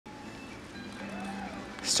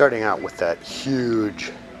Starting out with that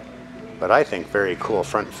huge, but I think very cool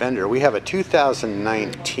front fender, we have a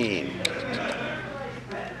 2019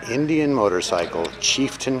 Indian Motorcycle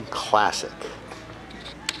Chieftain Classic.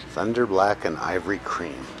 Thunder Black and Ivory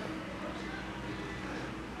Cream.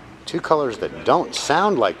 Two colors that don't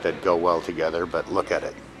sound like they'd go well together, but look at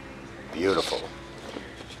it. Beautiful.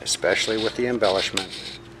 Especially with the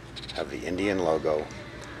embellishment of the Indian logo.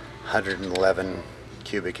 111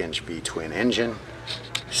 cubic inch V-twin engine.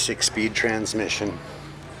 6-speed transmission,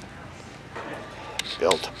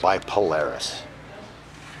 built by Polaris.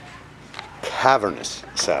 Cavernous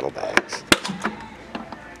saddlebags.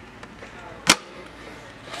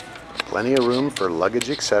 Plenty of room for luggage,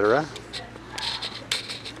 etc.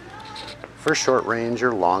 for short range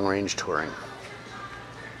or long range touring.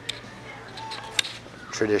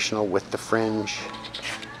 Traditional with the fringe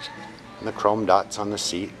and the chrome dots on the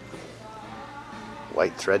seat.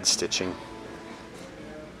 White thread stitching.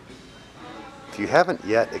 If you haven't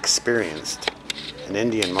yet experienced an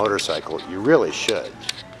Indian motorcycle, you really should.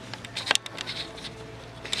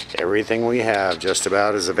 Everything we have just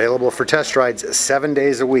about is available for test rides 7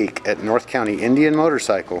 days a week at North County Indian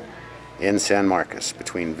Motorcycle in San Marcos,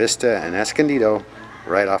 between Vista and Escondido,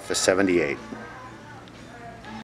 right off the 78.